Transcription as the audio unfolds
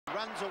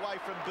runs away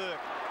from Burke.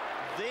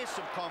 There's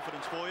some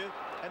confidence for you.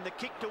 And the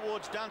kick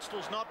towards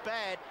Dunstall's not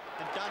bad,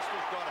 and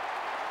Dunstall's got it.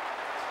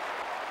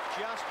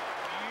 Just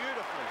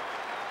beautifully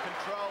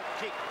controlled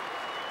kick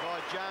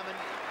by Jarman.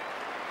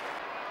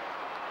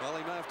 Well,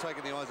 he may have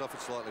taken the eyes off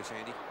it slightly,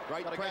 Sandy.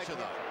 Great pressure,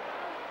 though.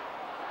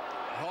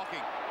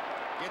 Hawking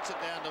gets it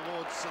down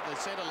towards the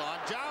centre line.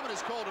 Jarman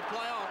is called to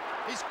play on.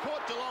 He's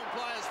caught Geelong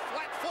players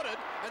flat-footed,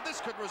 and this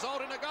could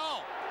result in a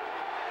goal.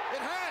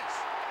 It has.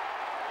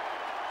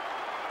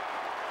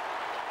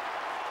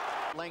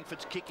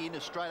 Langford's kick in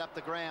is straight up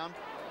the ground.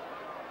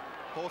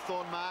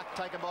 Hawthorn mark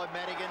taken by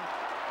Madigan.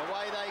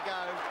 Away they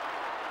go.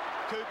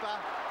 Cooper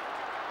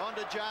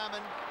onto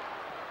Jarman.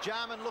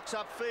 Jarman looks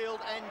upfield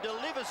and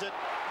delivers it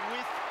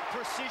with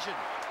precision.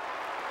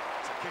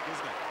 It's a kick,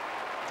 isn't it?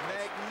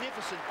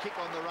 Magnificent kick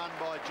on the run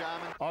by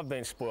Jarman. I've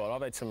been spoiled.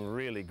 I've had some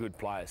really good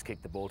players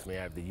kick the ball to me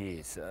over the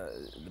years.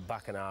 The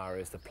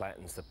Buccaneras, the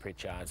Plattons, the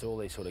Pritchards, all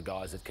these sort of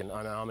guys that can,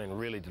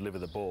 really deliver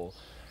the ball.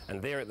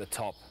 And they're at the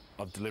top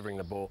of delivering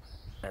the ball.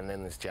 And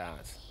then there's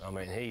Jars. I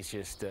mean, he's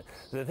just...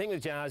 the thing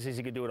with Jars is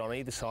he could do it on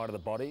either side of the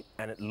body,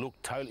 and it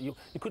looked totally...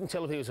 You couldn't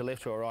tell if he was a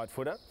left or a right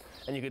footer,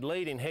 and you could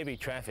lead in heavy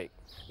traffic.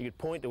 You could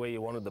point to where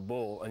you wanted the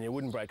ball, and you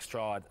wouldn't break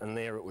stride, and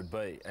there it would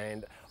be.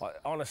 And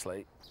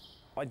honestly,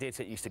 I dead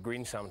set used to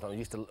grin sometimes. I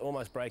used to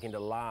almost break into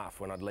laugh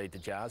when I'd lead to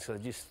Jars,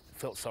 because I just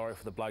felt sorry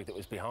for the bloke that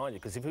was behind you,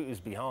 because if he was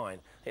behind,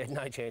 he had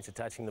no chance of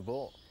touching the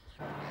ball.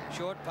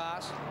 Short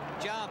pass.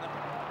 Jarman,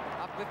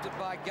 uplifted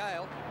by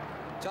Gale.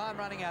 Time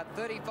running out,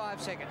 35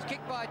 seconds. Kick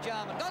by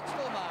Jarman.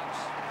 Dunstall marks.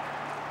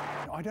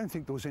 I don't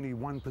think there was any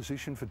one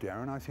position for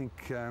Darren. I think,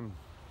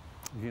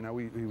 you know,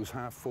 he was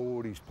half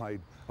forward. He's played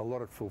a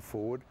lot at full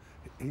forward.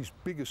 His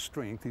biggest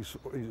strength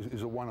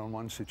is a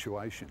one-on-one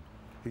situation.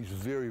 He's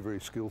very, very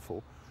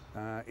skillful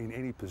in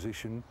any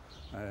position,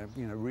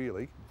 you know,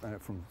 really,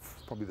 from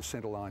probably the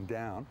centre line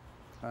down,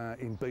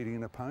 in beating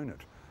an opponent.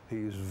 He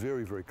is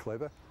very, very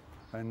clever,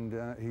 and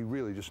he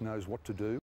really just knows what to do.